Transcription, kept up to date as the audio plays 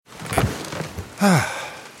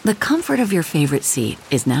The comfort of your favorite seat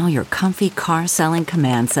is now your comfy car selling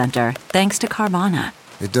command center, thanks to Carvana.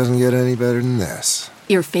 It doesn't get any better than this.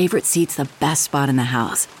 Your favorite seat's the best spot in the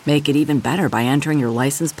house. Make it even better by entering your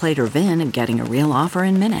license plate or VIN and getting a real offer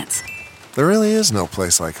in minutes. There really is no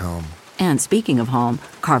place like home. And speaking of home,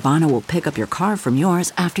 Carvana will pick up your car from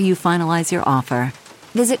yours after you finalize your offer.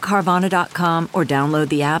 Visit Carvana.com or download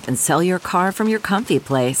the app and sell your car from your comfy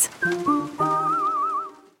place.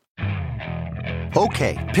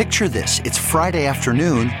 Okay, picture this. It's Friday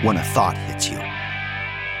afternoon when a thought hits you.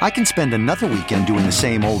 I can spend another weekend doing the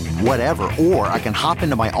same old whatever, or I can hop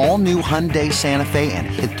into my all-new Hyundai Santa Fe and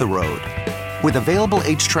hit the road. With available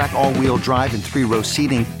H-Track all-wheel drive and 3-row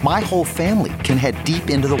seating, my whole family can head deep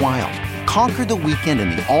into the wild. Conquer the weekend in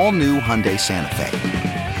the all-new Hyundai Santa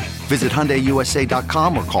Fe. Visit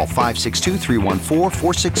HyundaiUSA.com or call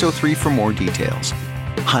 562-314-4603 for more details.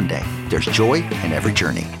 Hyundai, there's joy in every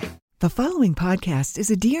journey. The following podcast is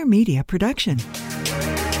a Dear Media production.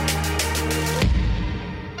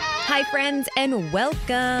 Hi, friends, and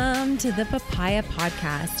welcome to the Papaya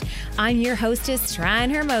Podcast. I'm your hostess, trying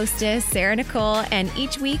her mostest, Sarah Nicole, and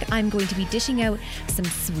each week I'm going to be dishing out some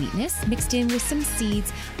sweetness mixed in with some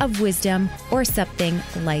seeds of wisdom or something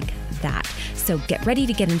like that. So get ready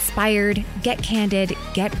to get inspired, get candid,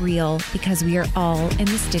 get real, because we are all in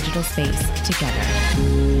this digital space together.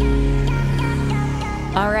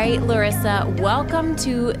 All right, Larissa, welcome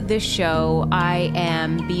to the show. I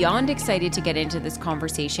am beyond excited to get into this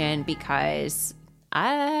conversation because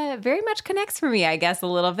very much connects for me, I guess, a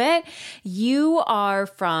little bit. You are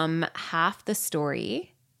from Half the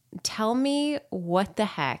Story. Tell me, what the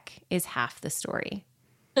heck is Half the Story?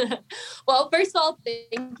 Well, first of all,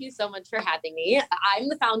 thank you so much for having me. I'm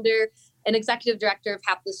the founder and executive director of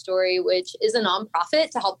Half the Story, which is a nonprofit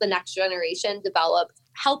to help the next generation develop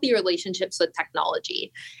healthy relationships with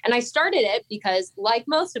technology. And I started it because, like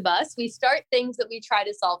most of us, we start things that we try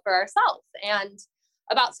to solve for ourselves. And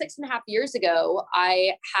about 6.5 years ago,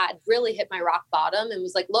 I had really hit my rock bottom and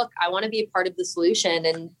was like, look, I want to be a part of the solution,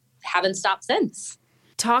 and haven't stopped since.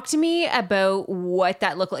 Talk to me about what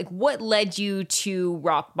that looked like. What led you to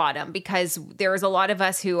rock bottom? Because there's a lot of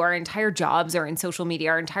us who our entire jobs are in social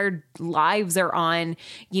media, our entire lives are on,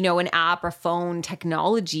 an app or phone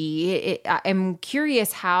technology. I'm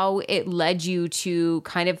curious how it led you to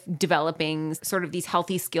kind of developing sort of these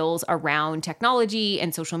healthy skills around technology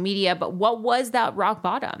and social media. But what was that rock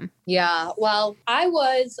bottom? Yeah, well, I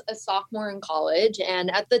was a sophomore in college,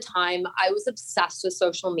 and at the time I was obsessed with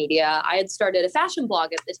social media. I had started a fashion blog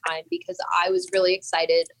at the time because I was really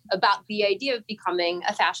excited about the idea of becoming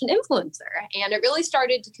a fashion influencer, and it really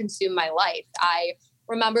started to consume my life. I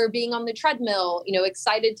remember being on the treadmill,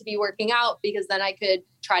 excited to be working out because then I could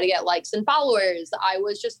try to get likes and followers. I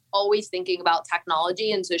was just always thinking about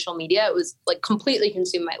technology and social media. It was like completely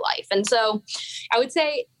consumed my life. And so I would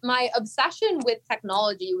say my obsession with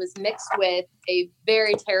technology was mixed with a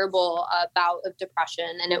very terrible bout of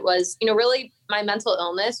depression. And it was, really my mental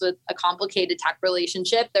illness with a complicated tech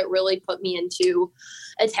relationship that really put me into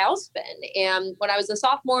a tailspin. And when I was a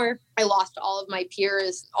sophomore, I lost all of my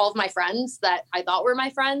peers, all of my friends that I thought were my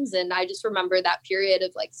friends. And I just remember that period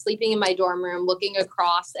of like sleeping in my dorm room, looking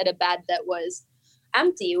across at a bed that was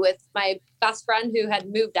empty with my best friend who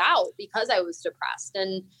had moved out because I was depressed.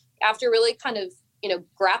 And after really kind of,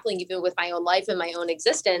 grappling even with my own life and my own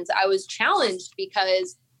existence, I was challenged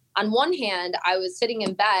because on one hand, I was sitting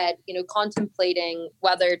in bed, contemplating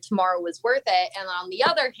whether tomorrow was worth it. And on the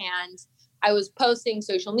other hand, I was posting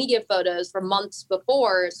social media photos for months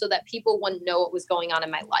before so that people wouldn't know what was going on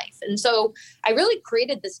in my life. And so I really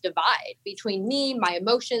created this divide between me, my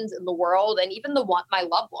emotions, and the world, and even my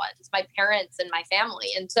loved ones, my parents and my family.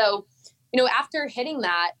 And so, after hitting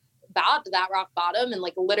that rock bottom and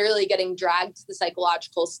like literally getting dragged to the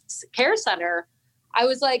psychological care center, I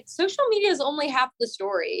was like, social media is only half the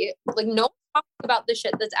story. Like, no one talks about the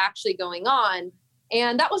shit that's actually going on.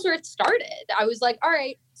 And that was where it started. I was like, all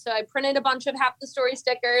right. So I printed a bunch of Half the Story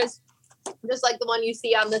stickers, just like the one you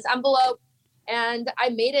see on this envelope. And I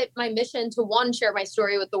made it my mission to, one, share my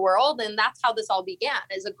story with the world. And that's how this all began,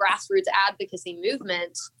 as a grassroots advocacy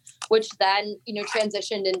movement, which then,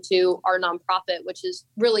 transitioned into our nonprofit, which is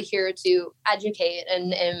really here to educate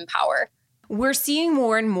and empower. we're seeing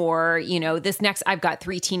more and more, I've got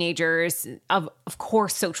 3 teenagers. Of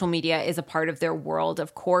course, social media is a part of their world.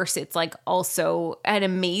 Of course, it's like also an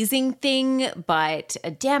amazing thing, but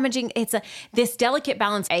a damaging. It's this delicate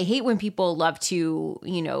balance. I hate when people love to,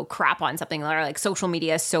 crap on something like social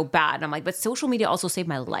media is so bad. And I'm like, but social media also saved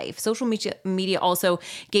my life. Social media also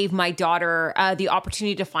gave my daughter the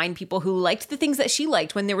opportunity to find people who liked the things that she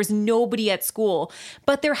liked when there was nobody at school.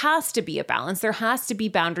 But there has to be a balance. There has to be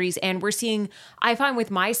boundaries. And we're seeing, I find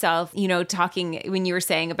with myself, talking when you were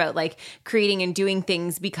saying about like creating and doing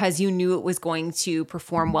things because you knew it was going to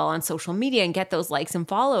perform well on social media and get those likes and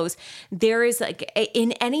follows. There is like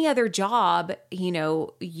in any other job,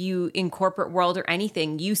 you in corporate world or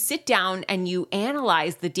anything, you sit down and you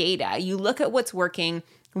analyze the data. You look at what's working,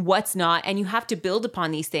 what's not, and you have to build upon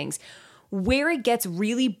these things. Where it gets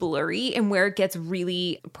really blurry and where it gets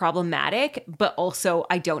really problematic, but also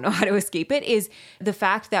I don't know how to escape it, is the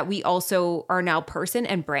fact that we also are now person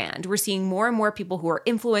and brand. We're seeing more and more people who are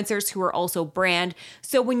influencers who are also brand.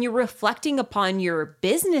 So when you're reflecting upon your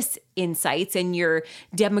business insights and your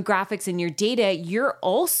demographics and your data, you're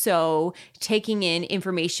also taking in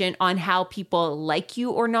information on how people like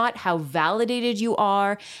you or not, how validated you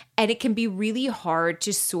are. And it can be really hard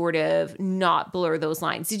to sort of not blur those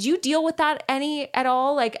lines. Did you deal with that at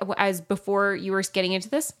all, like as before you were getting into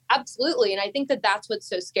this? Absolutely. And I think that that's what's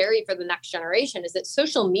so scary for the next generation is that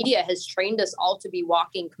social media has trained us all to be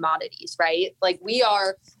walking commodities, right? Like we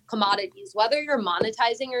are commodities, whether you're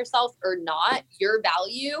monetizing yourself or not, your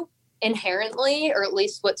value inherently, or at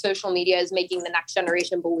least what social media is making the next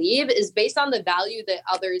generation believe, is based on the value that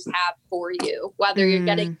others have for you, whether you're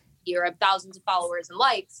getting you have thousands of followers and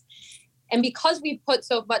likes. And because we put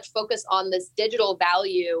so much focus on this digital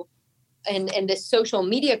value and this social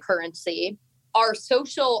media currency, our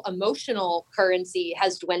social emotional currency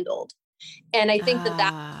has dwindled. And I think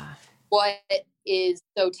that's what is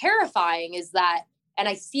so terrifying is that, and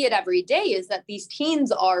I see it every day, is that these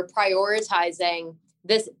teens are prioritizing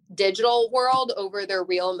this digital world over their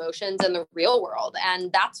real emotions in the real world.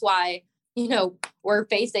 And that's why, we're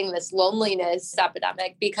facing this loneliness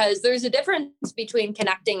epidemic, because there's a difference between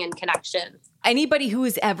connecting and connection. Anybody who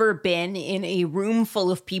has ever been in a room full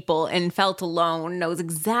of people and felt alone knows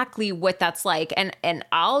exactly what that's like. And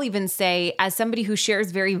I'll even say, as somebody who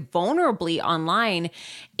shares very vulnerably online,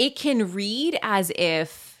 it can read as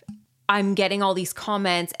if I'm getting all these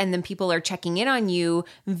comments and then people are checking in on you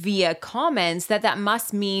via comments, that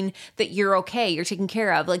must mean that you're okay, you're taken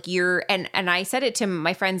care of. Like and I said it to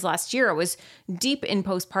my friends last year. I was deep in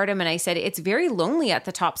postpartum and I said, it's very lonely at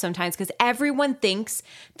the top sometimes because everyone thinks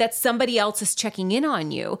that somebody else is checking in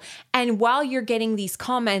on you. And while you're getting these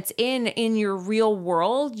comments in your real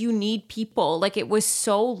world, you need people. Like it was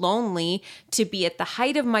so lonely to be at the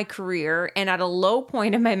height of my career and at a low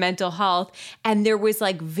point of my mental health. And there was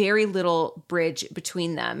like very little bridge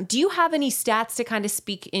between them. Do you have any stats to kind of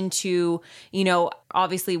speak into,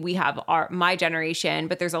 obviously we have my generation,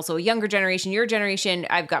 but there's also a younger generation, your generation.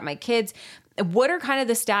 I've got my kids. What are kind of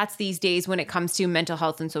the stats these days when it comes to mental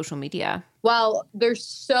health and social media? Well, there's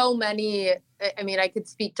so many. I mean, I could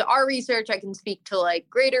speak to our research. I can speak to like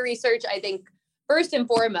greater research. I think first and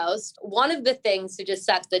foremost, one of the things to just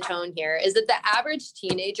set the tone here is that the average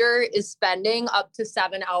teenager is spending up to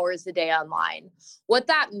 7 hours a day online. What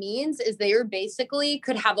that means is they basically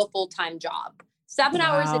could have a full-time job. 7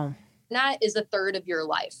 hours a day, that is a third of your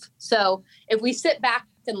life. So if we sit back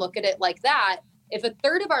and look at it like that, if a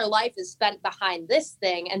third of our life is spent behind this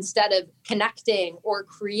thing instead of connecting or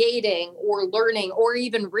creating or learning or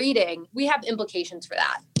even reading, we have implications for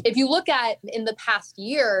that. If you look at in the past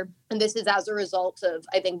year, and this is as a result of,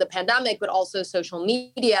 I think, the pandemic, but also social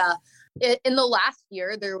media, in the last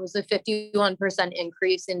year, there was a 51%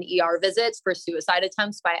 increase in ER visits for suicide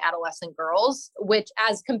attempts by adolescent girls, which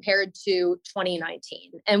as compared to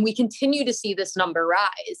 2019. And we continue to see this number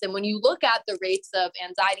rise. And when you look at the rates of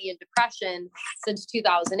anxiety and depression since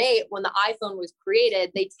 2008, when the iPhone was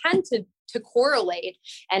created, they tend to correlate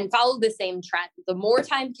and follow the same trend. The more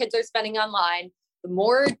time kids are spending online, the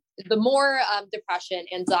more depression,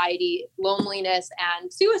 anxiety, loneliness,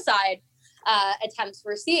 and suicide attempts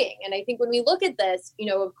we're seeing. And I think when we look at this,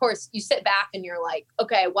 of course, you sit back and you're like,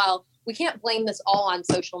 okay, well, we can't blame this all on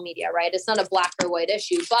social media, right? It's not a black or white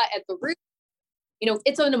issue, but at the root,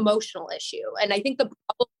 it's an emotional issue. And I think the problem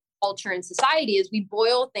with culture and society is we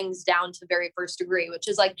boil things down to very first degree, which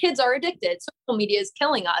is like kids are addicted. Social media is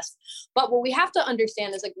killing us. But what we have to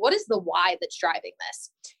understand is like, what is the why that's driving this?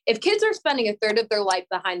 If kids are spending a third of their life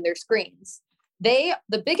behind their screens,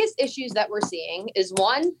 the biggest issues that we're seeing is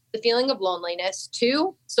 1, the feeling of loneliness,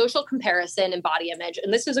 2, social comparison and body image.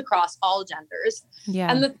 And this is across all genders.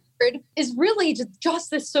 Yeah. And the third is really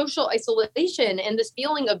just this social isolation and this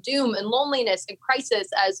feeling of doom and loneliness and crisis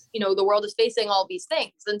as, the world is facing all these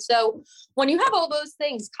things. And so when you have all those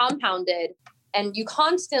things compounded and you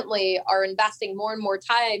constantly are investing more and more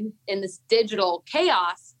time in this digital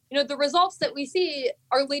chaos, the results that we see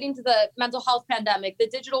are leading to the mental health pandemic, the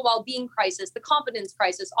digital well-being crisis, the confidence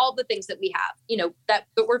crisis, all the things that we have, that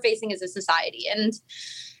we're facing as a society. And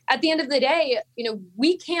at the end of the day,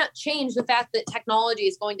 we can't change the fact that technology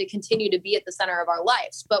is going to continue to be at the center of our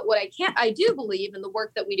lives. But what I do believe in the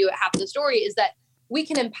work that we do at Half the Story is that we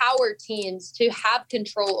can empower teens to have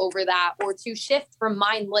control over that or to shift from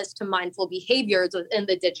mindless to mindful behaviors within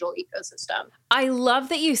the digital ecosystem. I love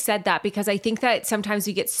that you said that because I think that sometimes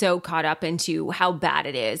we get so caught up into how bad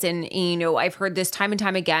it is. And, I've heard this time and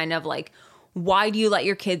time again of like, why do you let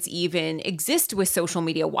your kids even exist with social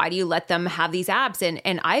media? Why do you let them have these apps?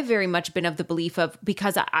 And I've very much been of the belief of,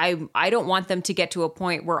 because I don't want them to get to a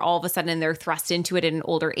point where all of a sudden they're thrust into it at an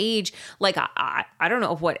older age. Like I don't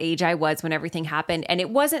know what age I was when everything happened, and it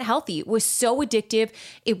wasn't healthy. It was so addictive.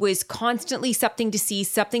 It was constantly something to see,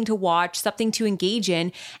 something to watch, something to engage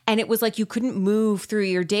in. And it was like you couldn't move through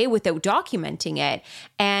your day without documenting it.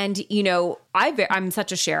 And, I'm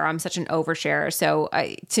such a sharer. I'm such an oversharer. So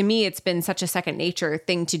to me, it's been such a second nature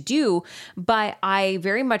thing to do. But I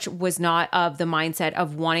very much was not of the mindset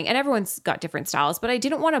of wanting, and everyone's got different styles, but I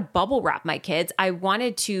didn't want to bubble wrap my kids. I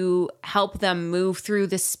wanted to help them move through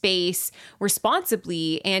the space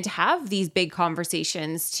responsibly and have these big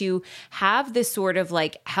conversations, to have this sort of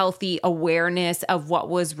like healthy awareness of what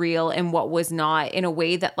was real and what was not, in a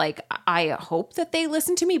way that like, I hope that they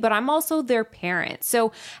listen to me, but I'm also their parent.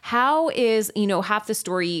 So how is, Half the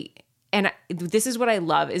Story, and this is what I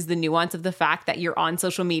love, is the nuance of the fact that you're on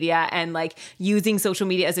social media and like using social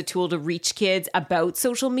media as a tool to reach kids about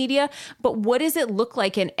social media. But what does it look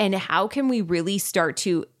like? And how can we really start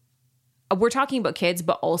to, we're talking about kids,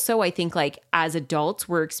 but also I think like as adults,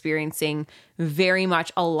 we're experiencing very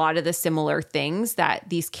much a lot of the similar things that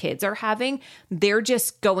these kids are having. They're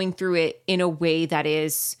just going through it in a way that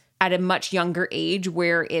is at a much younger age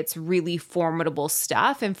where it's really formidable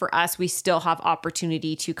stuff. And for us, we still have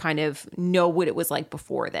opportunity to kind of know what it was like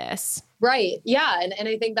before this. Right. Yeah. And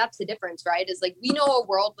I think that's the difference, right? Is like, we know a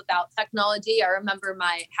world without technology. I remember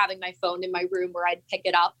having my phone in my room where I'd pick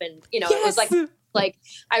it up and, Yes. It was like,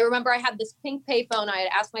 I remember I had this pink payphone I had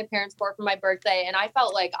asked my parents for my birthday, and I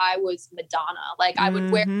felt like I was Madonna. Like I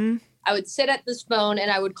would sit at this phone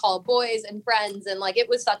and I would call boys and friends, and like, it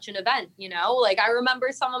was such an event, like I remember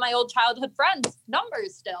some of my old childhood friends'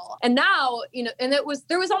 numbers still. And now, and there was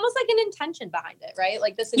almost like an intention behind it, right?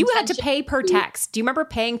 Like this, you had to pay per text. Do you remember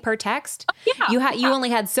paying per text? Yeah. You only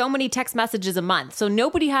had so many text messages a month. So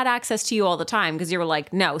nobody had access to you all the time because you were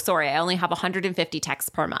like, no, sorry, I only have 150 texts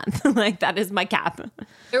per month. Like that is my cap.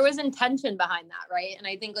 There was intention behind that, right? And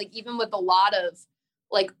I think like even with a lot of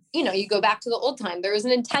like, you go back to the old time, there was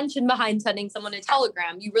an intention behind sending someone a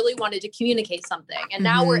telegram. You really wanted to communicate something. And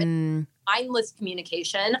now we're in mindless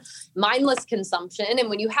communication, mindless consumption. And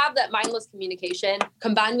when you have that mindless communication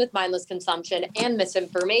combined with mindless consumption and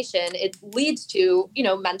misinformation, it leads to,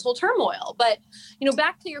 mental turmoil. But,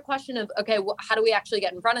 back to your question of, okay, how do we actually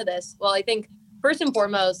get in front of this? Well, I think first and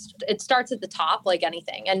foremost, it starts at the top, like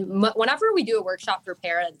anything. And whenever we do a workshop for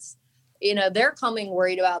parents, they're coming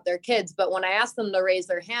worried about their kids. But when I ask them to raise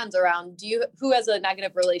their hands around, who has a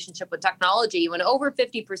negative relationship with technology? When over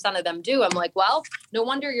 50% of them do, I'm like, well, no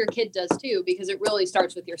wonder your kid does too, because it really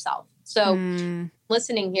starts with yourself. So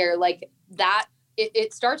listening here, like that,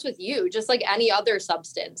 it starts with you, just like any other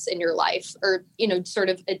substance in your life or, sort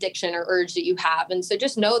of addiction or urge that you have. And so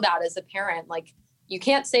just know that as a parent, like, you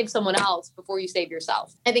can't save someone else before you save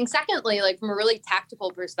yourself. I think secondly, like from a really tactical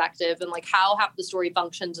perspective and like how Half the Story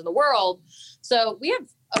functions in the world. So we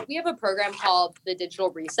have a program called the Digital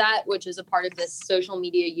Reset, which is a part of this Social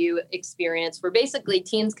Media U experience where basically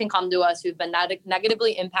teens can come to us who've been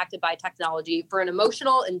negatively impacted by technology for an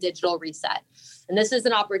emotional and digital reset. And this is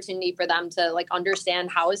an opportunity for them to like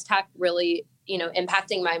understand, how is tech really,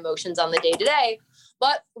 impacting my emotions on the day to day,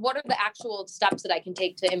 but what are the actual steps that I can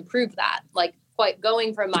take to improve that? Like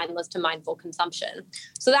going from mindless to mindful consumption.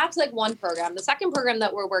 So that's like one program. The second program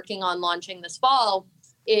that we're working on launching this fall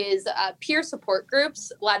is peer support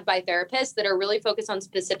groups led by therapists that are really focused on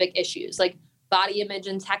specific issues like body image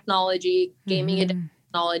and technology, gaming,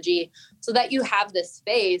 technology so that you have this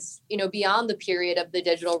space, beyond the period of the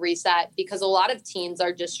digital reset, because a lot of teens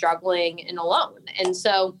are just struggling and alone. And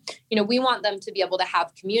so, we want them to be able to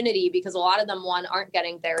have community, because a lot of them, one, aren't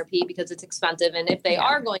getting therapy because it's expensive. And if they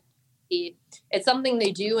are going to therapy, it's something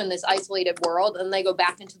they do in this isolated world, and they go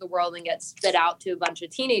back into the world and get spit out to a bunch of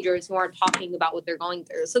teenagers who aren't talking about what they're going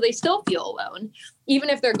through. So they still feel alone, even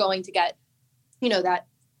if they're going to get,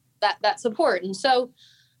 that support. And so,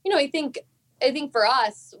 I think for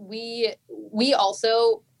us, we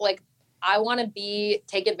also, like, I want to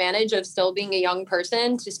take advantage of still being a young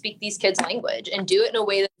person to speak these kids' language and do it in a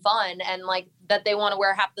way that's fun and like that they want to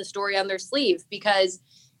wear half the story on their sleeve. Because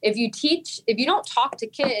if you don't talk to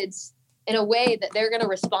kids in a way that they're going to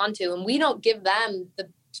respond to, and we don't give them the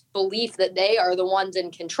belief that they are the ones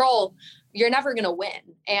in control, you're never going to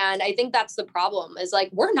win. And I think that's the problem, is like,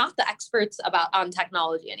 we're not the experts on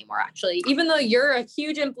technology anymore, actually. Even though you're a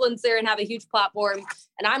huge influencer and have a huge platform,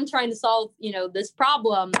 and I'm trying to solve, this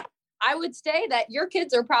problem, I would say that your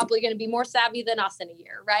kids are probably going to be more savvy than us in a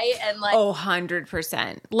year, right? And like,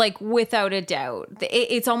 100%, like without a doubt.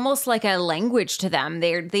 It's almost like a language to them.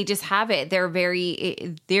 They just have it. They're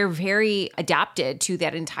very adapted to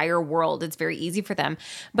that entire world. It's very easy for them.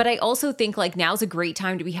 But I also think like now's a great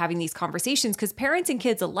time to be having these conversations, because parents and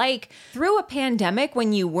kids alike, through a pandemic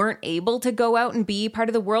when you weren't able to go out and be part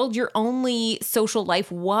of the world, your only social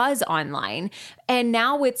life was online. And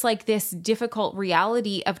now it's like this difficult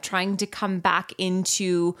reality of trying to come back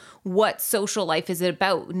into what social life is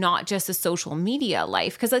about, not just a social media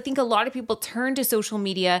life. Because I think a lot of people turn to social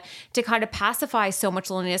media to kind of pacify so much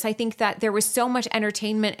loneliness. I think that there was so much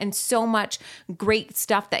entertainment and so much great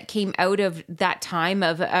stuff that came out of that time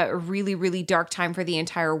of a really, really dark time for the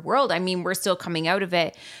entire world. I mean, we're still coming out of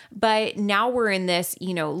it, but now we're in this,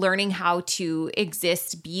 learning how to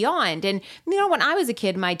exist beyond. And, when I was a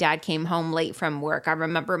kid, my dad came home late from work. I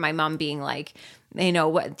remember my mom being like,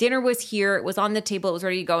 what dinner was here, it was on the table, it was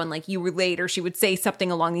ready to go, and like, you were late, or she would say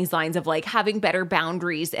something along these lines of like having better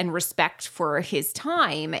boundaries and respect for his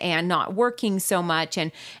time and not working so much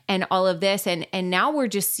and all of this. And now we're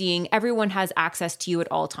just seeing everyone has access to you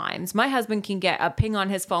at all times. My husband can get a ping on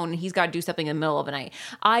his phone and he's got to do something in the middle of the night.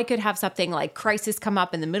 I could have something like crisis come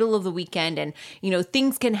up in the middle of the weekend, and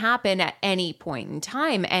things can happen at any point in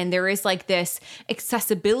time. And there is like this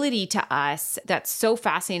accessibility to us that's so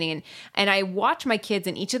fascinating. And I watch my kids,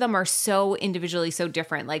 and each of them are so individually so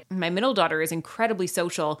different. Like my middle daughter is incredibly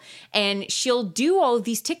social, and she'll do all of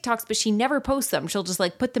these TikToks, but she never posts them. She'll just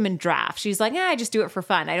like put them in draft. She's like, I just do it for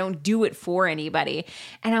fun. I don't do it for anybody.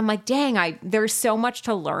 And I'm like, dang, there's so much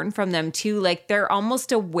to learn from them too. Like they're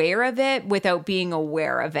almost aware of it without being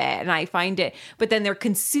aware of it. And I find it, but then they're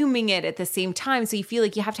consuming it at the same time. So you feel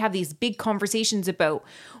like you have to have these big conversations about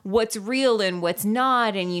what's real and what's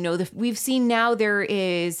not. And, we've seen now there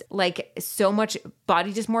is like so much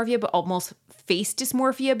body dysmorphia, but almost face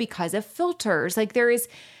dysmorphia because of filters. Like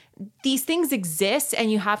these things exist, and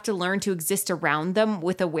you have to learn to exist around them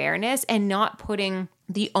with awareness and not putting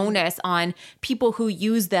the onus on people who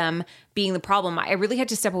use them being the problem. I really had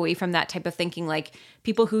to step away from that type of thinking, like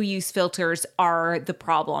people who use filters are the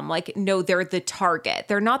problem. Like, no, they're the target.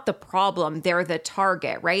 They're not the problem. They're the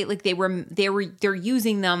target, right? Like they're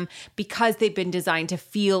using them because they've been designed to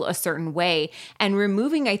feel a certain way, and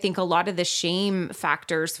removing, I think, a lot of the shame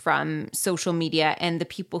factors from social media and the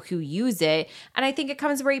people who use it. And I think it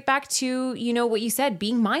comes right back to, what you said,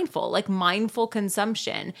 being mindful, like mindful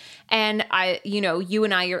consumption. And you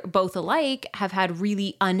and I are both alike have had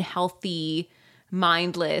really unhealthy,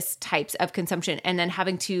 mindless types of consumption. And then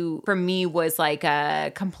having to, for me, was like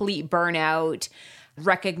a complete burnout,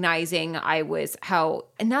 recognizing not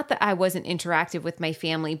that I wasn't interactive with my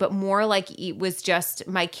family, but more like it was just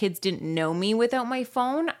my kids didn't know me without my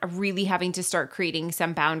phone, really having to start creating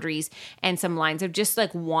some boundaries and some lines of just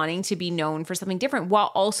like wanting to be known for something different,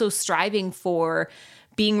 while also striving for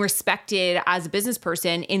being respected as a business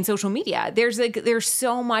person in social media. There's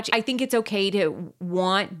so much. I think it's okay to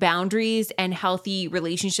want boundaries and healthy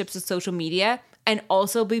relationships with social media, and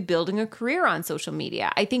also be building a career on social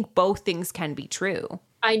media. I think both things can be true.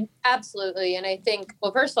 I absolutely. And I think,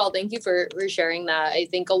 well, first of all, thank you for sharing that. I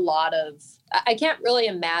think I can't really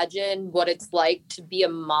imagine what it's like to be a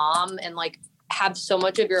mom and like have so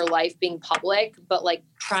much of your life being public, but like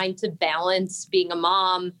trying to balance being a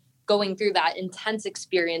mom, going through that intense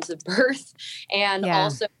experience of birth, and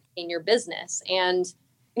also in your business. And,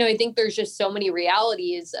 I think there's just so many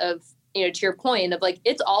realities of, to your point of like,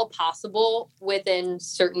 it's all possible within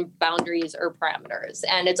certain boundaries or parameters,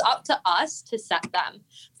 and it's up to us to set them,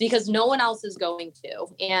 because no one else is going to.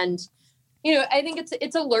 And I think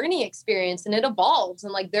it's a learning experience and it evolves.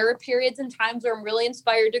 And like, there are periods and times where I'm really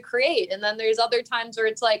inspired to create. And then there's other times where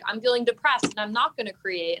it's like, I'm feeling depressed and I'm not going to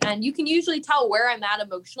create. And you can usually tell where I'm at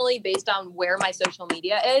emotionally based on where my social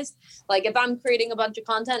media is. Like if I'm creating a bunch of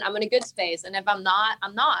content, I'm in a good space. And if I'm not,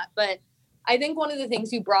 I'm not. But I think one of the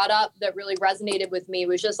things you brought up that really resonated with me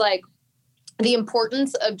was just like the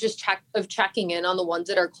importance of just checking in on the ones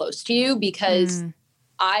that are close to you, because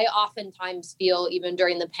I oftentimes feel, even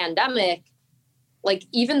during the pandemic, like,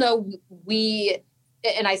 even though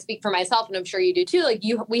and I speak for myself and I'm sure you do too, like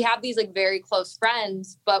we have these like very close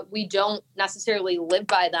friends, but we don't necessarily live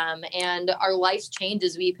by them, and our lives change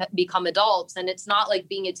as we become adults. And it's not like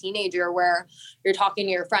being a teenager where you're talking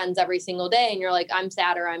to your friends every single day and you're like, I'm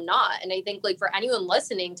sad or I'm not. And I think like for anyone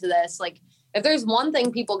listening to this, like if there's one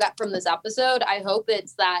thing people get from this episode, I hope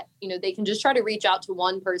it's that, they can just try to reach out to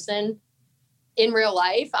one person in real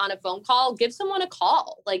life on a phone call, give someone a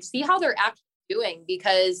call, like see how they're actually doing,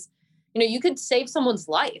 because you could save someone's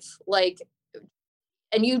life, like,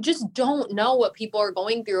 and you just don't know what people are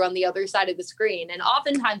going through on the other side of the screen. And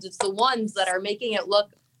oftentimes it's the ones that are making it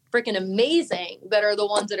look freaking amazing that are the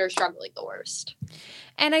ones that are struggling the worst.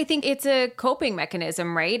 And I think it's a coping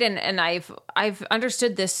mechanism, right? And I've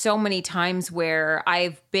understood this so many times where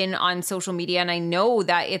I've been on social media and I know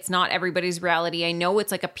that it's not everybody's reality. I know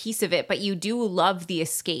it's like a piece of it, but you do love the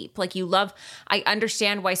escape. Like I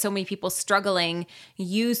understand why so many people struggling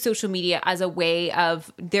use social media as a way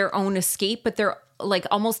of their own escape, but they're like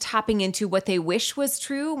almost tapping into what they wish was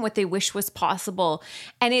true and what they wish was possible.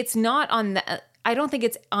 And it's not on I don't think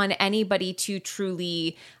it's on anybody to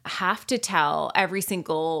truly have to tell every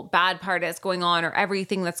single bad part that's going on or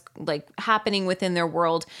everything that's like happening within their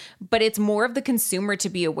world. But it's more of the consumer to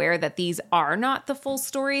be aware that these are not the full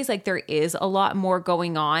stories. Like there is a lot more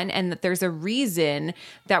going on, and that there's a reason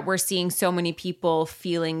that we're seeing so many people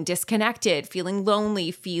feeling disconnected, feeling lonely,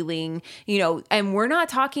 feeling, and we're not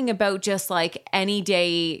talking about just like any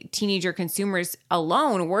day teenager consumers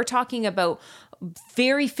alone. We're talking about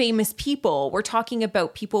very famous people. We're talking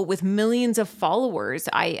about people with millions of followers.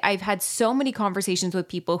 I've had so many conversations with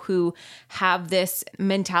people who have this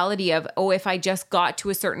mentality of, oh, if I just got to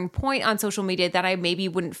a certain point on social media, that I maybe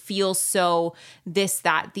wouldn't feel so this,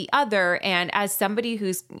 that, the other. And as somebody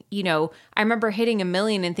who's, I remember hitting 1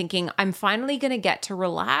 million and thinking, I'm finally going to get to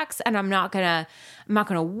relax, and I'm not going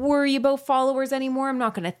to worry about followers anymore. I'm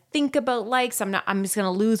not going to think about likes. I'm just going to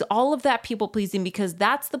lose all of that people pleasing, because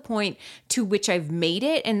that's the point to which I've made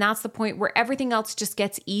it. And that's the point where everything else just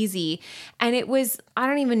gets easy. And it was, I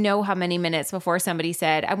don't even know how many minutes before somebody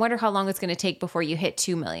said, I wonder how long it's going to take before you hit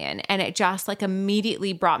 2 million. And it just like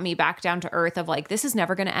immediately brought me back down to earth of like, this is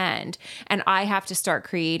never going to end. And I have to start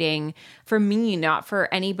creating for me, not for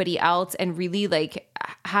anybody else. And really like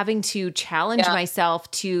having to challenge myself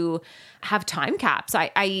to have time caps.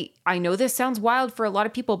 I know this sounds wild for a lot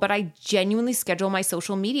of people, but I genuinely schedule my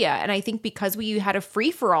social media. And I think because we had a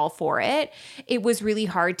free for all for it, it was really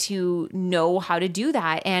hard to know how to do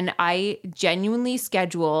that. And I genuinely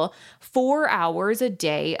schedule 4 hours a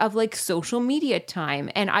day of like social media time,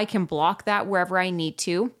 and I can block that wherever I need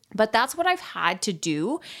to. But that's what I've had to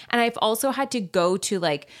do. And I've also had to go to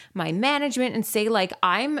like my management and say like,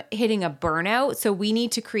 I'm hitting a burnout. So we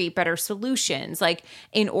need to create better solutions, like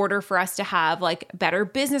in order for us to have like better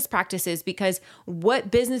business practices, because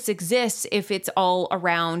what business exists if it's all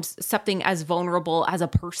around something as vulnerable as a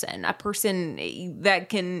person that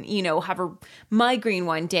can, have a migraine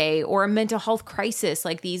one day or a mental health crisis.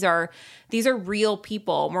 Like these are real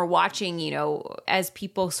people. And we're watching, as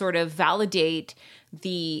people sort of validate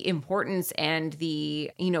the importance and the,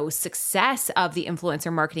 success of the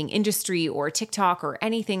influencer marketing industry or TikTok or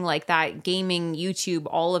anything like that, gaming, YouTube,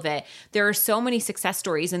 all of it. There are so many success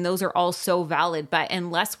stories, and those are all so valid. But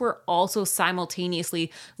unless we're also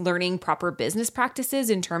simultaneously learning proper business practices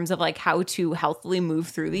in terms of like how to healthily move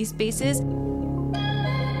through these spaces,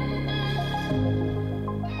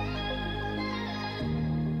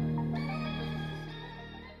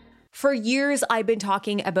 for years, I've been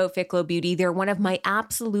talking about Ficlo Beauty. They're one of my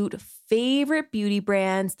absolute favorite beauty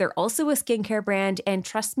brands. They're also a skincare brand, and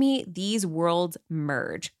trust me, these worlds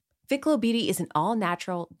merge. Ficlo Beauty is an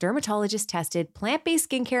all-natural, dermatologist-tested, plant-based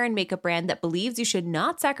skincare and makeup brand that believes you should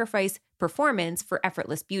not sacrifice performance for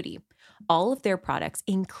effortless beauty. All of their products,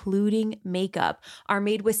 including makeup, are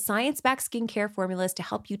made with science-backed skincare formulas to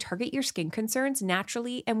help you target your skin concerns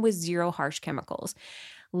naturally and with zero harsh chemicals.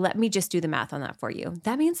 Let me just do the math on that for you.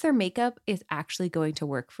 That means their makeup is actually going to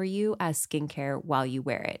work for you as skincare while you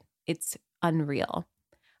wear it. It's unreal.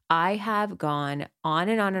 I have gone on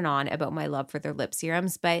and on and on about my love for their lip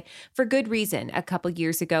serums, but for good reason. A couple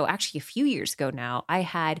years ago, actually a few years ago now, I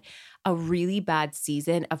had a really bad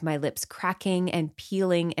season of my lips cracking and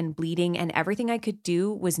peeling and bleeding, and everything I could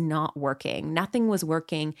do was not working. Nothing was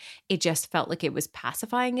working. It just felt like it was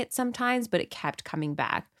pacifying it sometimes, but it kept coming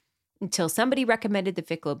back. Until somebody recommended the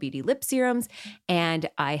Ficlo Beauty lip serums, and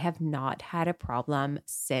I have not had a problem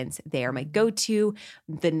since. They are my go-to.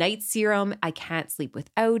 The night serum, I can't sleep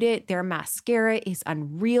without it. Their mascara is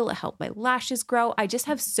unreal. It helped my lashes grow. I just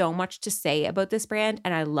have so much to say about this brand,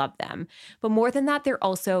 and I love them. But more than that, they're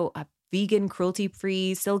also a vegan,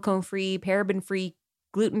 cruelty-free, silicone-free, paraben-free,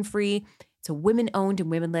 gluten-free. It's a women-owned and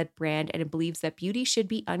women-led brand, and it believes that beauty should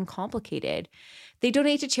be uncomplicated. They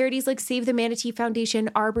donate to charities like Save the Manatee Foundation,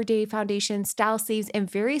 Arbor Day Foundation, Style Saves, and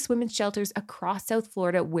various women's shelters across South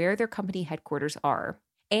Florida where their company headquarters are.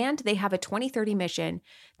 And they have a 2030 mission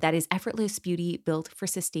that is effortless beauty built for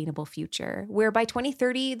sustainable future, where by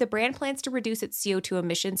 2030, the brand plans to reduce its CO2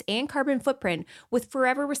 emissions and carbon footprint with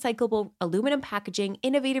forever recyclable aluminum packaging,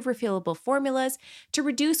 innovative refillable formulas to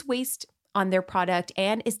reduce waste on their product,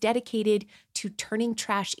 and is dedicated to turning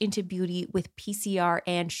trash into beauty with PCR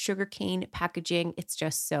and sugarcane packaging. It's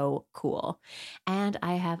just so cool. And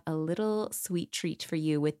I have a little sweet treat for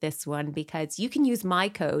you with this one because you can use my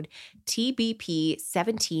code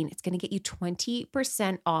TBP17. It's going to get you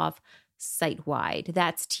 20% off site-wide.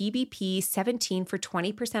 That's TBP17 for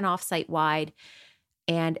 20% off site-wide.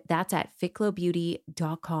 And that's at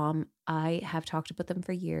ficlobeauty.com. I have talked about them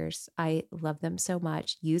for years. I love them so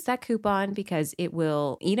much. Use that coupon because it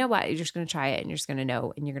will, you know what? You're just going to try it and you're just going to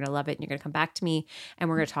know and you're going to love it. And you're going to come back to me and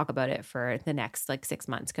we're going to talk about it for the next 6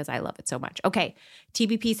 months because I love it so much. Okay.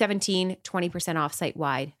 TBP17, 20% off site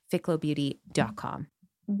wide, ficlobeauty.com.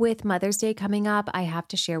 With Mother's Day coming up, I have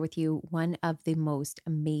to share with you one of the most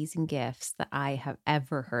amazing gifts that I have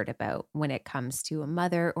ever heard about when it comes to a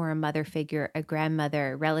mother or a mother figure, a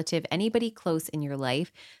grandmother, a relative, anybody close in your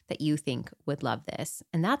life that you think would love this.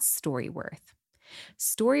 And that's Storyworth.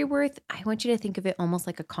 Storyworth, I want you to think of it almost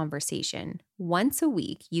like a conversation. Once a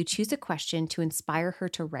week, you choose a question to inspire her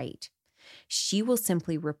to write. She will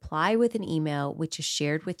simply reply with an email, which is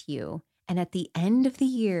shared with you. And at the end of the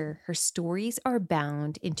year, her stories are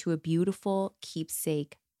bound into a beautiful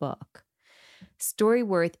keepsake book.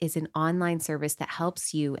 Storyworth is an online service that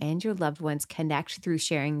helps you and your loved ones connect through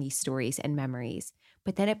sharing these stories and memories,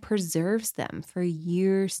 but then it preserves them for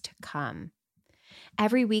years to come.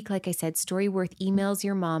 Every week, like I said, Storyworth emails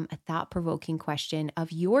your mom a thought-provoking question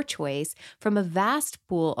of your choice from a vast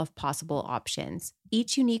pool of possible options.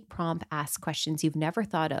 Each unique prompt asks questions you've never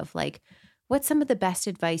thought of, like, what's some of the best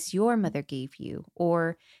advice your mother gave you?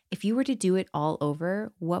 Or if you were to do it all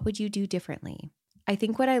over, what would you do differently? I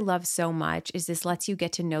think what I love so much is this lets you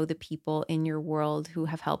get to know the people in your world who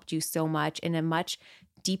have helped you so much in a much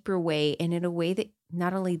deeper way and in a way that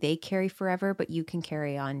not only they carry forever, but you can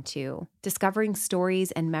carry on too. Discovering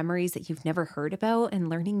stories and memories that you've never heard about and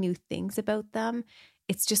learning new things about them,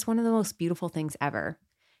 it's just one of the most beautiful things ever.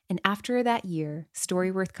 And after that year,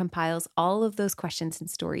 Storyworth compiles all of those questions and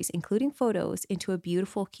stories, including photos, into a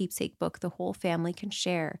beautiful keepsake book the whole family can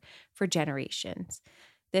share for generations.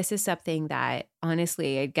 This is something that,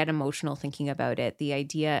 honestly, I get emotional thinking about it. The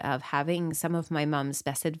idea of having some of my mom's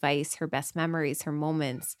best advice, her best memories, her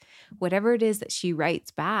moments, whatever it is that she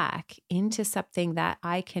writes back into something that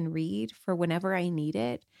I can read for whenever I need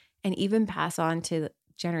it and even pass on to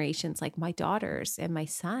generations like my daughters and my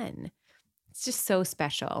son. It's just so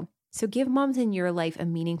special. So give moms in your life a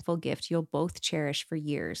meaningful gift you'll both cherish for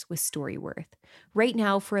years with Storyworth. Right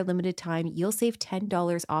now, for a limited time, you'll save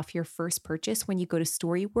 $10 off your first purchase when you go to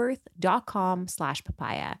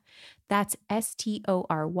storyworth.com/papaya. That's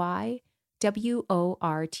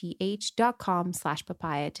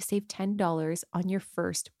STORYWORTH.com/papaya to save $10 on your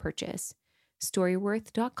first purchase.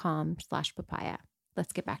 Storyworth.com/papaya.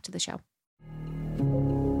 Let's get back to the show.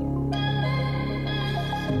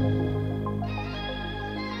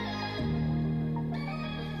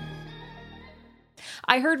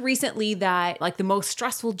 I heard recently that the most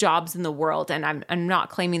stressful jobs in the world, and I'm not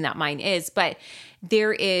claiming that mine is, but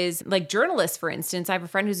there is journalists, for instance. I have a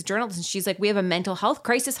friend who's a journalist and she's like, we have a mental health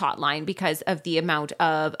crisis hotline because of the amount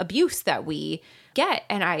of abuse that we get.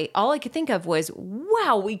 And all I could think of was,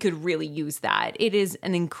 wow, we could really use that. It is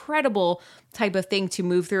an incredible type of thing to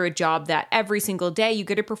move through a job that every single day you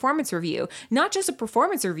get a performance review. Not just a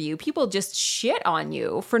performance review, people just shit on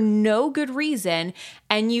you for no good reason,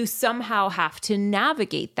 and you somehow have to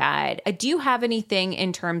navigate that. Do you have anything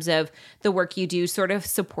in terms of the work you do sort of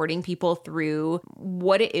supporting people through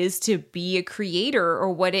what it is to be a creator,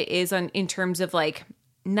 or what it is in terms of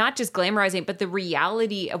not just glamorizing, but the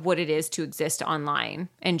reality of what it is to exist online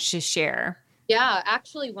and to share. Yeah,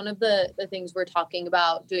 actually, one of the things we're talking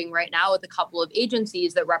about doing right now with a couple of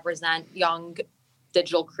agencies that represent young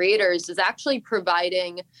digital creators is actually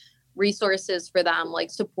providing resources for them, like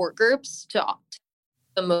support groups to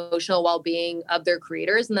emotional well-being of their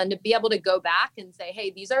creators, and then to be able to go back and say,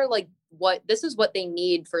 hey, these are like this is what they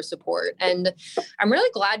need for support. And I'm really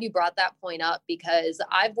glad you brought that point up, because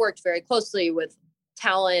I've worked very closely with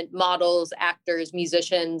talent, models, actors,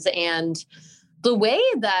 musicians, and the way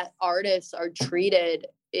that artists are treated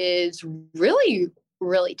is really,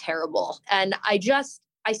 really terrible. And I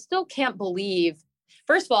still can't believe,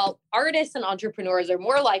 first of all, artists and entrepreneurs are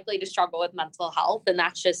more likely to struggle with mental health. And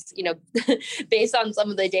that's just, based on some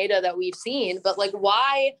of the data that we've seen. But like,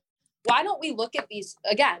 why don't we look at these,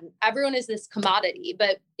 again, everyone is this commodity,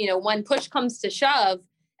 but when push comes to shove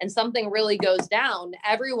and something really goes down,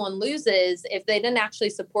 everyone loses if they didn't actually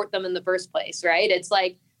support them in the first place, right? It's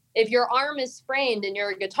like, if your arm is sprained and you're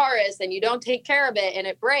a guitarist and you don't take care of it and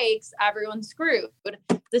it breaks, everyone's screwed.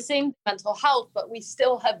 The same mental health, but we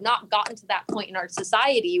still have not gotten to that point in our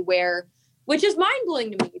society which is mind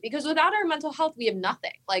blowing to me, because without our mental health, we have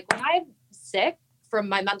nothing. Like when I'm sick from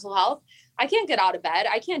my mental health, I can't get out of bed.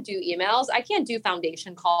 I can't do emails. I can't do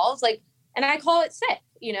foundation calls. And I call it sick,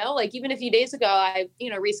 like even a few days ago, I,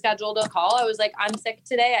 rescheduled a call. I was like, I'm sick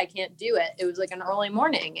today. I can't do it. It was like an early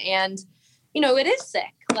morning. And it is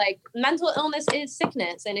sick. Like mental illness is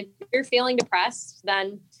sickness. And if you're feeling depressed,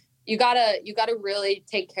 then you gotta really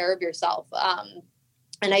take care of yourself.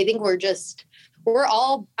 And I think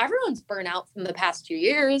everyone's burnt out from the past 2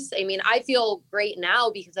 years. I mean, I feel great now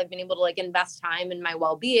because I've been able to like invest time in my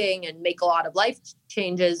well-being and make a lot of life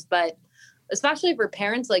changes. But especially for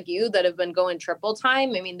parents like you that have been going triple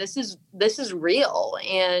time, I mean, this is real.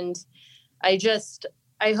 And I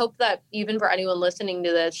hope that even for anyone listening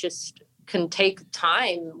to this, just can take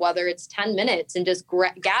time, whether it's 10 minutes, and just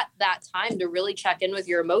get that time to really check in with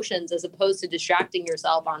your emotions as opposed to distracting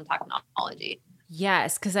yourself on technology.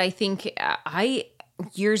 Yes, because I think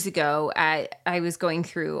years ago, I was going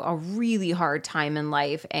through a really hard time in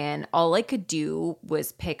life, and all I could do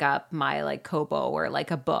was pick up my like Kobo or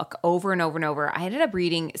like a book over and over and over. I ended up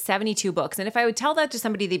reading 72 books. And if I would tell that to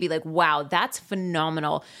somebody, they'd be like, wow, that's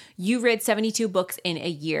phenomenal. You read 72 books in a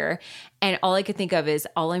year. And all I could think of is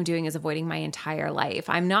all I'm doing is avoiding my entire life.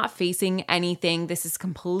 I'm not facing anything. This is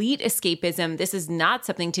complete escapism. This is not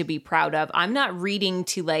something to be proud of. I'm not reading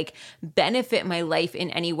to like benefit my life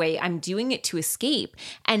in any way. I'm doing it to escape.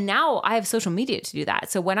 And now I have social media to do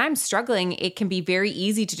that. So when I'm struggling, it can be very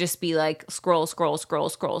easy to just be like scroll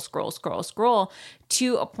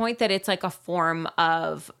to a point that it's like a form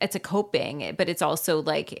of, it's a coping, but it's also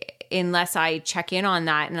like, unless I check in on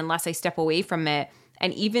that and unless I step away from it.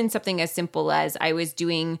 And even something as simple as I was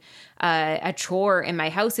doing a chore in my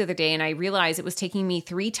house the other day, and I realized it was taking me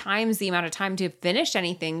 3 times the amount of time to finish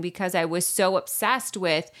anything because I was so obsessed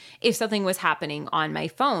with if something was happening on my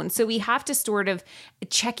phone. So we have to sort of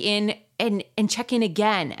check in and check in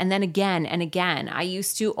again and then again and again. I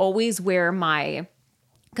used to always wear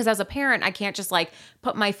because as a parent, I can't just like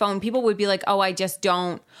put my phone. People would be like, oh, I just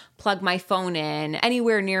don't plug my phone in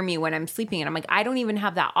anywhere near me when I'm sleeping. And I'm like, I don't even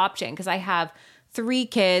have that option because I have 3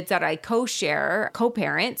 kids that I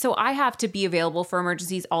co-parent. So I have to be available for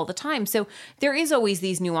emergencies all the time. So there is always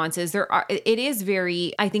these nuances. It is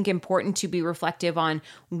very, I think, important to be reflective on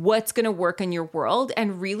what's going to work in your world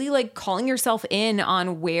and really like calling yourself in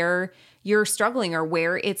on where you're struggling or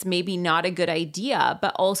where it's maybe not a good idea,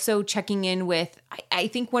 but also checking in with, I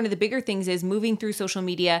think one of the bigger things is moving through social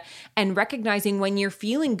media and recognizing when you're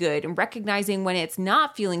feeling good and recognizing when it's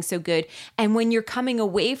not feeling so good. And when you're coming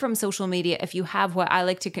away from social media, if you have what I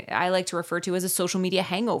like to refer to as a social media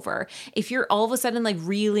hangover, if you're all of a sudden like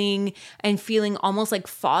reeling and feeling almost like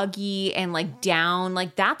foggy and like down,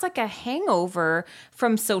 like that's like a hangover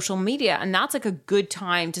from social media. And that's like a good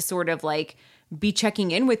time to sort of like be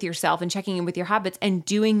checking in with yourself and checking in with your habits and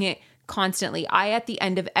doing it constantly. I, at the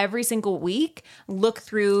end of every single week, look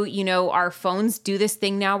through, our phones do this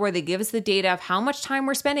thing now where they give us the data of how much time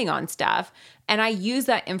we're spending on stuff. And I use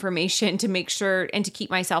that information to make sure and to keep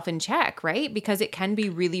myself in check, right? Because it can be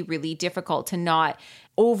really, really difficult to not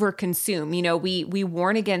overconsume. We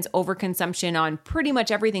warn against overconsumption on pretty much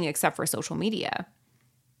everything except for social media.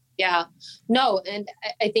 Yeah, no. And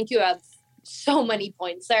I think you have so many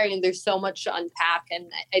points there. I mean, there's so much to unpack.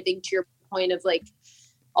 And I think to your point of like,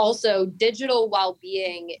 also digital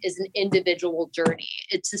well-being is an individual journey.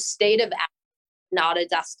 It's a state of action, not a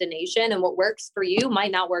destination. And what works for you might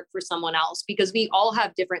not work for someone else because we all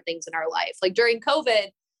have different things in our life. Like during COVID,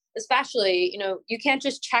 especially, you can't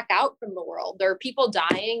just check out from the world. There are people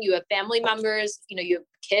dying. You have family members, you have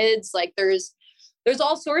kids, like there's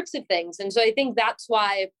all sorts of things. And so I think that's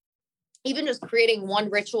why even just creating one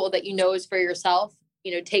ritual that is for yourself,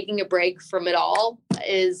 taking a break from it all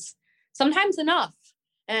is sometimes enough.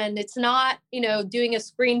 And it's not, doing a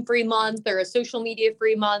screen-free month or a social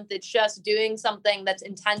media-free month. It's just doing something that's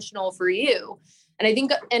intentional for you. And I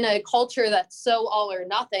think in a culture that's so all or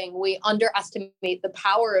nothing, we underestimate the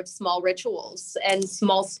power of small rituals and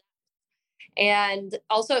small steps. And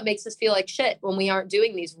also it makes us feel like shit when we aren't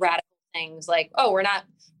doing these radical things like, oh, we're not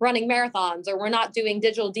running marathons or we're not doing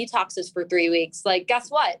digital detoxes for 3 weeks. Like, guess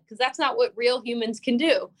what? Because that's not what real humans can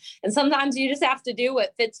do. And sometimes you just have to do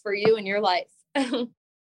what fits for you in your life.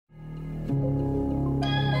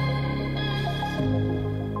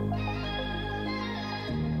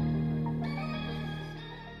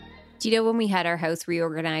 Do you know when we had our house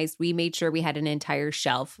reorganized, we made sure we had an entire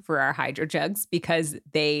shelf for our hydro jugs because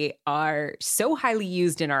they are so highly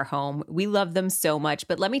used in our home. We love them so much.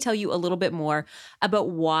 But let me tell you a little bit more about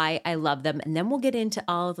why I love them. And then we'll get into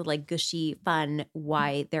all the gushy fun,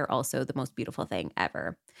 why they're also the most beautiful thing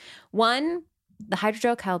ever. One, the hydro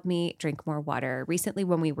jug helped me drink more water. Recently,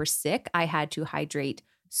 when we were sick, I had to hydrate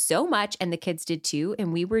so much, and the kids did too.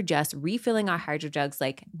 And we were just refilling our hydro jugs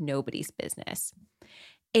like nobody's business.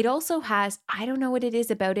 It also has, I don't know what it is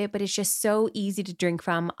about it, but it's just so easy to drink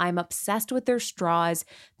from. I'm obsessed with their straws.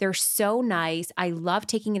 They're so nice. I love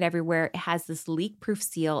taking it everywhere. It has this leak-proof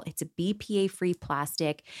seal. It's a BPA-free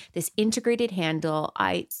plastic, this integrated handle.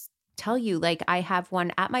 I tell you, I have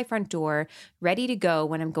one at my front door ready to go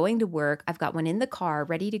when I'm going to work. I've got one in the car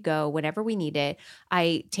ready to go whenever we need it.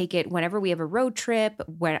 I take it whenever we have a road trip,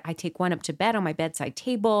 where I take one up to bed on my bedside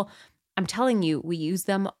table. I'm telling you, we use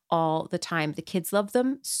them all the time. The kids love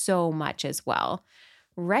them so much as well.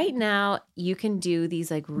 Right now, you can do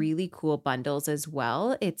these really cool bundles as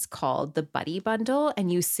well. It's called the Buddy Bundle,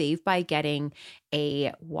 and you save by getting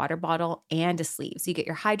a water bottle and a sleeve. So you get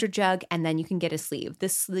your hydro jug, and then you can get a sleeve. The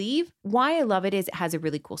sleeve, why I love it is it has a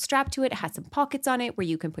really cool strap to it. It has some pockets on it where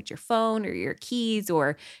you can put your phone or your keys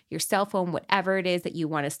or your cell phone, whatever it is that you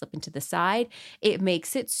want to slip into the side. It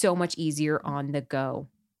makes it so much easier on the go.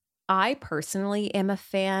 I personally am a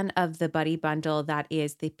fan of the Buddy Bundle that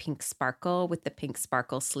is the pink sparkle with the pink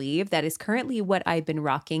sparkle sleeve. That is currently what I've been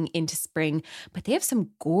rocking into spring, but they have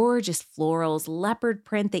some gorgeous florals, leopard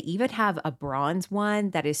print. They even have a bronze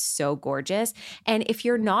one that is so gorgeous. And if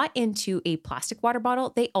you're not into a plastic water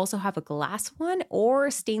bottle, they also have a glass one or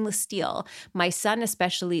stainless steel. My son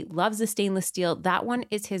especially loves the stainless steel. That one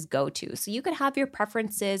is his go-to. So you could have your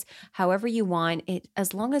preferences however you want it,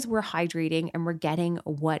 as long as we're hydrating and we're getting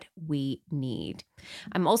what we need.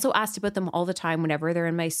 I'm also asked about them all the time whenever they're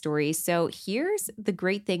in my stories. So here's the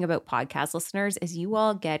great thing about podcast listeners is you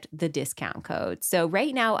all get the discount code. So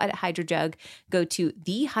right now at HydroJug, go to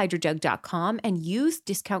thehydrojug.com and use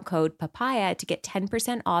discount code papaya to get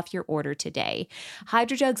 10% off your order today.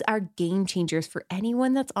 HydroJugs are game changers for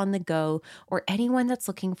anyone that's on the go or anyone that's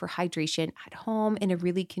looking for hydration at home in a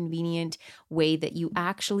really convenient way that you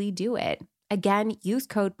actually do it. Again, use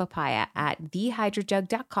code papaya at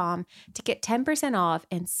thehydrojug.com to get 10% off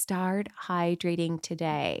and start hydrating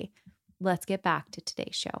today. Let's get back to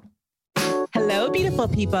today's show. Hello, beautiful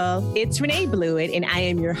people. It's Renee Blewett, and I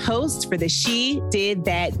am your host for the She Did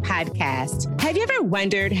That podcast. Have you ever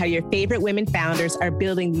wondered how your favorite women founders are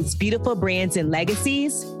building these beautiful brands and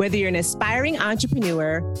legacies? Whether you're an aspiring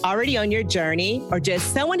entrepreneur, already on your journey, or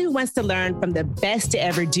just someone who wants to learn from the best to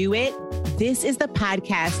ever do it, this is the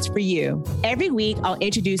podcast for you. Every week, I'll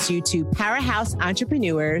introduce you to powerhouse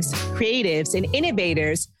entrepreneurs, creatives, and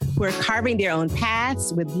innovators who are carving their own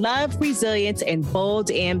paths with love, resilience, and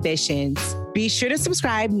bold ambitions. Be sure to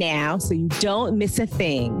subscribe now so you don't miss a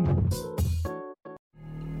thing.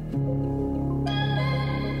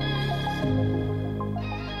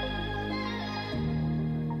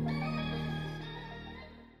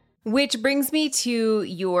 Which brings me to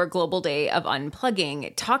your global day of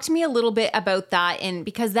unplugging. Talk to me a little bit about that, and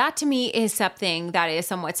because that to me is something that is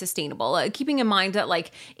somewhat sustainable. Keeping in mind that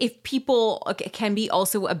if people can be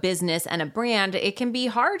also a business and a brand, it can be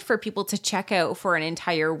hard for people to check out for an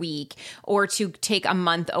entire week or to take a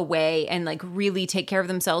month away and really take care of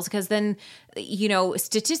themselves, because then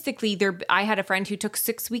statistically, I had a friend who took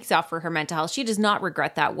 6 weeks off for her mental health. She does not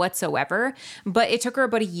regret that whatsoever, but it took her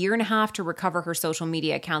about 1.5 years to recover her social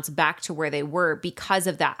media accounts back to where they were because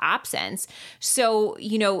of that absence. So,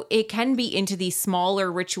 it can be into these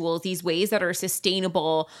smaller rituals, these ways that are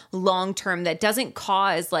sustainable long-term, that doesn't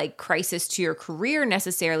cause like crisis to your career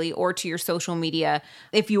necessarily or to your social media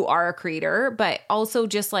if you are a creator, but also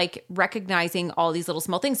just like recognizing all these little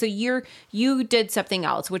small things. So you did something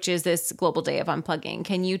else, which is this Global Day of Unplugging.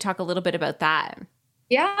 Can you talk a little bit about that?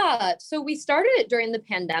 Yeah. So we started it during the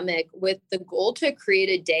pandemic with the goal to create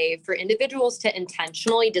a day for individuals to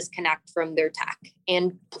intentionally disconnect from their tech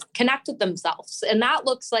and connect with themselves. And that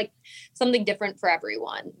looks like something different for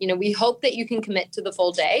everyone. We hope that you can commit to the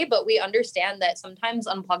full day, but we understand that sometimes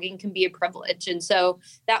unplugging can be a privilege. And so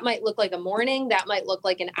that might look like a morning, that might look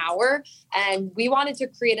like an hour. And we wanted to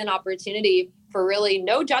create an opportunity for really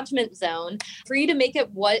no judgment zone for you to make it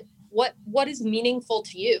what is meaningful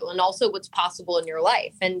to you and also what's possible in your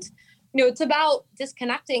life. And, it's about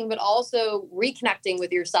disconnecting, but also reconnecting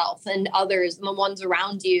with yourself and others and the ones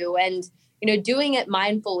around you. And, doing it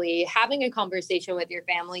mindfully, having a conversation with your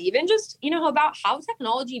family, even just, about how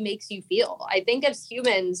technology makes you feel. I think as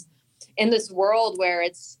humans in this world where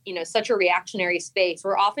it's, such a reactionary space,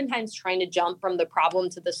 we're oftentimes trying to jump from the problem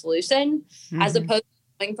to the solution, as opposed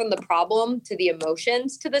to going from the problem to the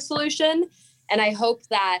emotions to the solution. And I hope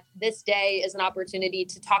that this day is an opportunity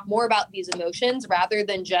to talk more about these emotions rather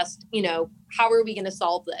than just, how are we going to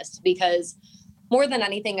solve this? Because more than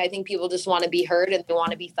anything, I think people just want to be heard and they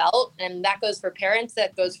want to be felt. And that goes for parents,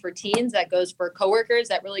 that goes for teens, that goes for coworkers,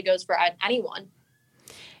 that really goes for anyone.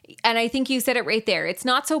 And I think you said it right there. It's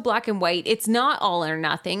not so black and white. It's not all or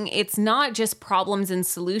nothing. It's not just problems and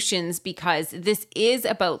solutions, because this is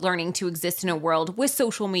about learning to exist in a world with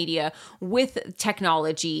social media, with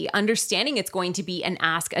technology, understanding it's going to be an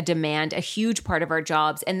ask, a demand, a huge part of our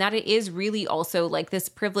jobs, and that it is really also like this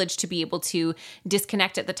privilege to be able to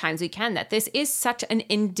disconnect at the times we can, that this is such an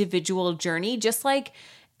individual journey, just like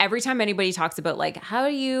every time anybody talks about like, how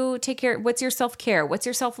do you take care, what's your self-care, what's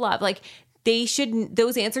your self-love, like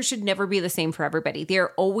those answers should never be the same for everybody. They're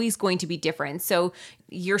always going to be different. So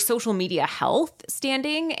your social media health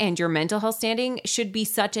standing and your mental health standing should be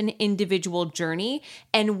such an individual journey,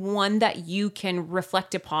 and one that you can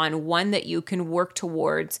reflect upon, one that you can work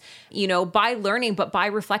towards, by learning, but by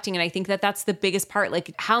reflecting. And I think that that's the biggest part.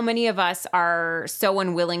 Like, how many of us are so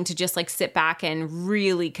unwilling to just like sit back and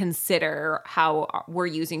really consider how we're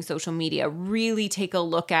using social media, really take a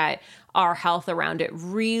look at our health around it,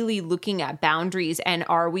 really looking at boundaries, and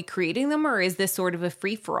are we creating them, or is this sort of a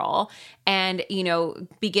free-for-all? And,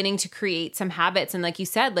 beginning to create some habits. And like you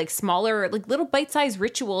said, like smaller, like little bite-sized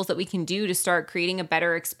rituals that we can do to start creating a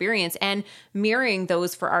better experience, and mirroring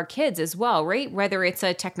those for our kids as well, right? Whether it's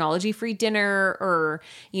a technology-free dinner or,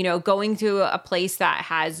 going to a place that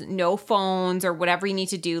has no phones or whatever you need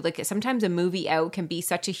to do. Like sometimes a movie out can be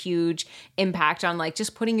such a huge impact on like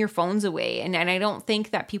just putting your phones away. And I don't think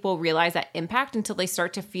that people realize that impact until they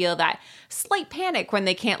start to feel that slight panic when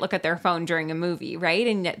they can't look at their phone during a movie, right?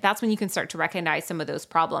 And that's when you can start to recognize some of those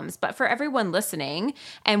problems. But for everyone listening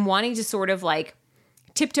and wanting to sort of like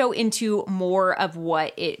tiptoe into more of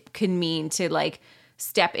what it can mean to like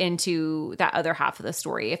step into that other half of the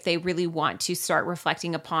story, if they really want to start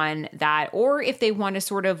reflecting upon that, or if they want to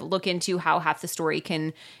sort of look into how half the story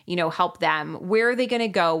can, help them, where are they going to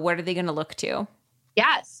go? What are they going to look to?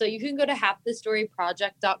 Yes. So you can go to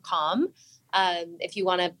halfthestoryproject.com. If you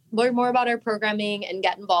want to learn more about our programming and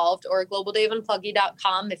get involved, or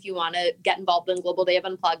globaldayofunplugging.com if you want to get involved in Global Day of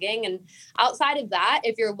Unplugging. And outside of that,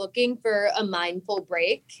 if you're looking for a mindful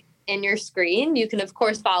break in your screen, you can, of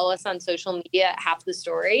course, follow us on social media at Half the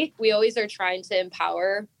Story. We always are trying to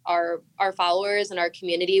empower our followers and our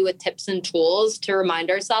community with tips and tools to remind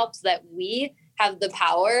ourselves that we have the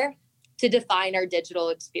power to define our digital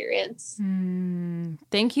experience.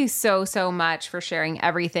 Thank you so, so much for sharing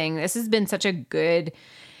everything. This has been such a good,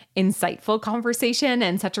 insightful conversation,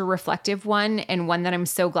 and such a reflective one, and one that I'm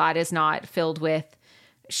so glad is not filled with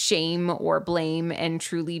shame or blame, and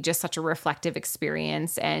truly just such a reflective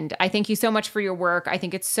experience. And I thank you so much for your work. I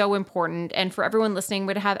think it's so important. And for everyone listening,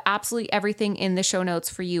 we'd have absolutely everything in the show notes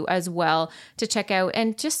for you as well to check out,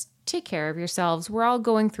 and just take care of yourselves. We're all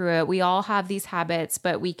going through it. We all have these habits,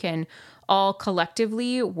 but we can all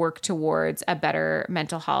collectively work towards a better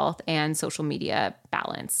mental health and social media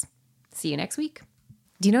balance. See you next week.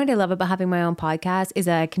 Do you know what I love about having my own podcast is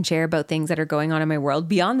I can share about things that are going on in my world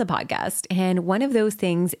beyond the podcast. And one of those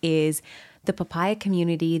things is the papaya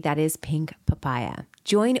community that is Pink Papaya.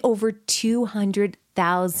 Join over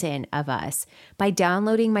 200,000 of us by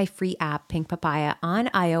downloading my free app, Pink Papaya, on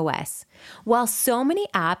iOS. While so many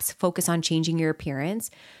apps focus on changing your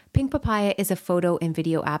appearance, Pink Papaya is a photo and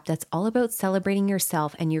video app that's all about celebrating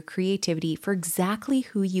yourself and your creativity for exactly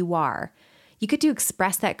who you are. You get to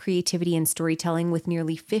express that creativity and storytelling with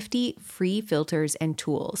nearly 50 free filters and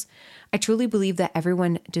tools. I truly believe that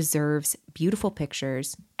everyone deserves beautiful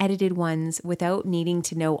pictures, edited ones, without needing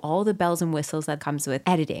to know all the bells and whistles that comes with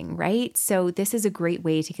editing, right? So this is a great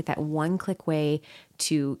way to get that one-click way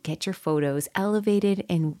to get your photos elevated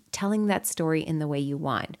and telling that story in the way you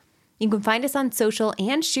want. You can find us on social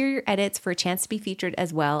and share your edits for a chance to be featured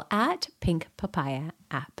as well at Pink Papaya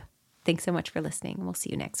app. Thanks so much for listening. We'll see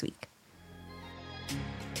you next week.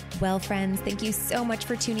 Well, friends, thank you so much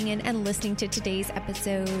for tuning in and listening to today's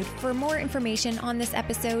episode. For more information on this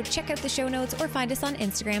episode, check out the show notes or find us on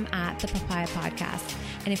Instagram at The Papaya Podcast.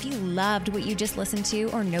 And if you loved what you just listened to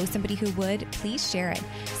or know somebody who would, please share it.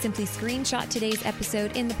 Simply screenshot today's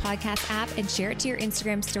episode in the podcast app and share it to your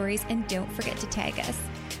Instagram stories, and don't forget to tag us.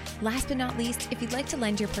 Last but not least, if you'd like to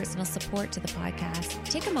lend your personal support to the podcast,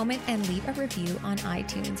 take a moment and leave a review on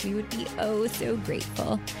iTunes. We would be oh so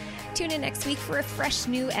grateful. Tune in next week for a fresh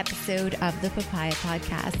new episode of the Papaya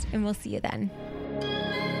Podcast, and we'll see you then.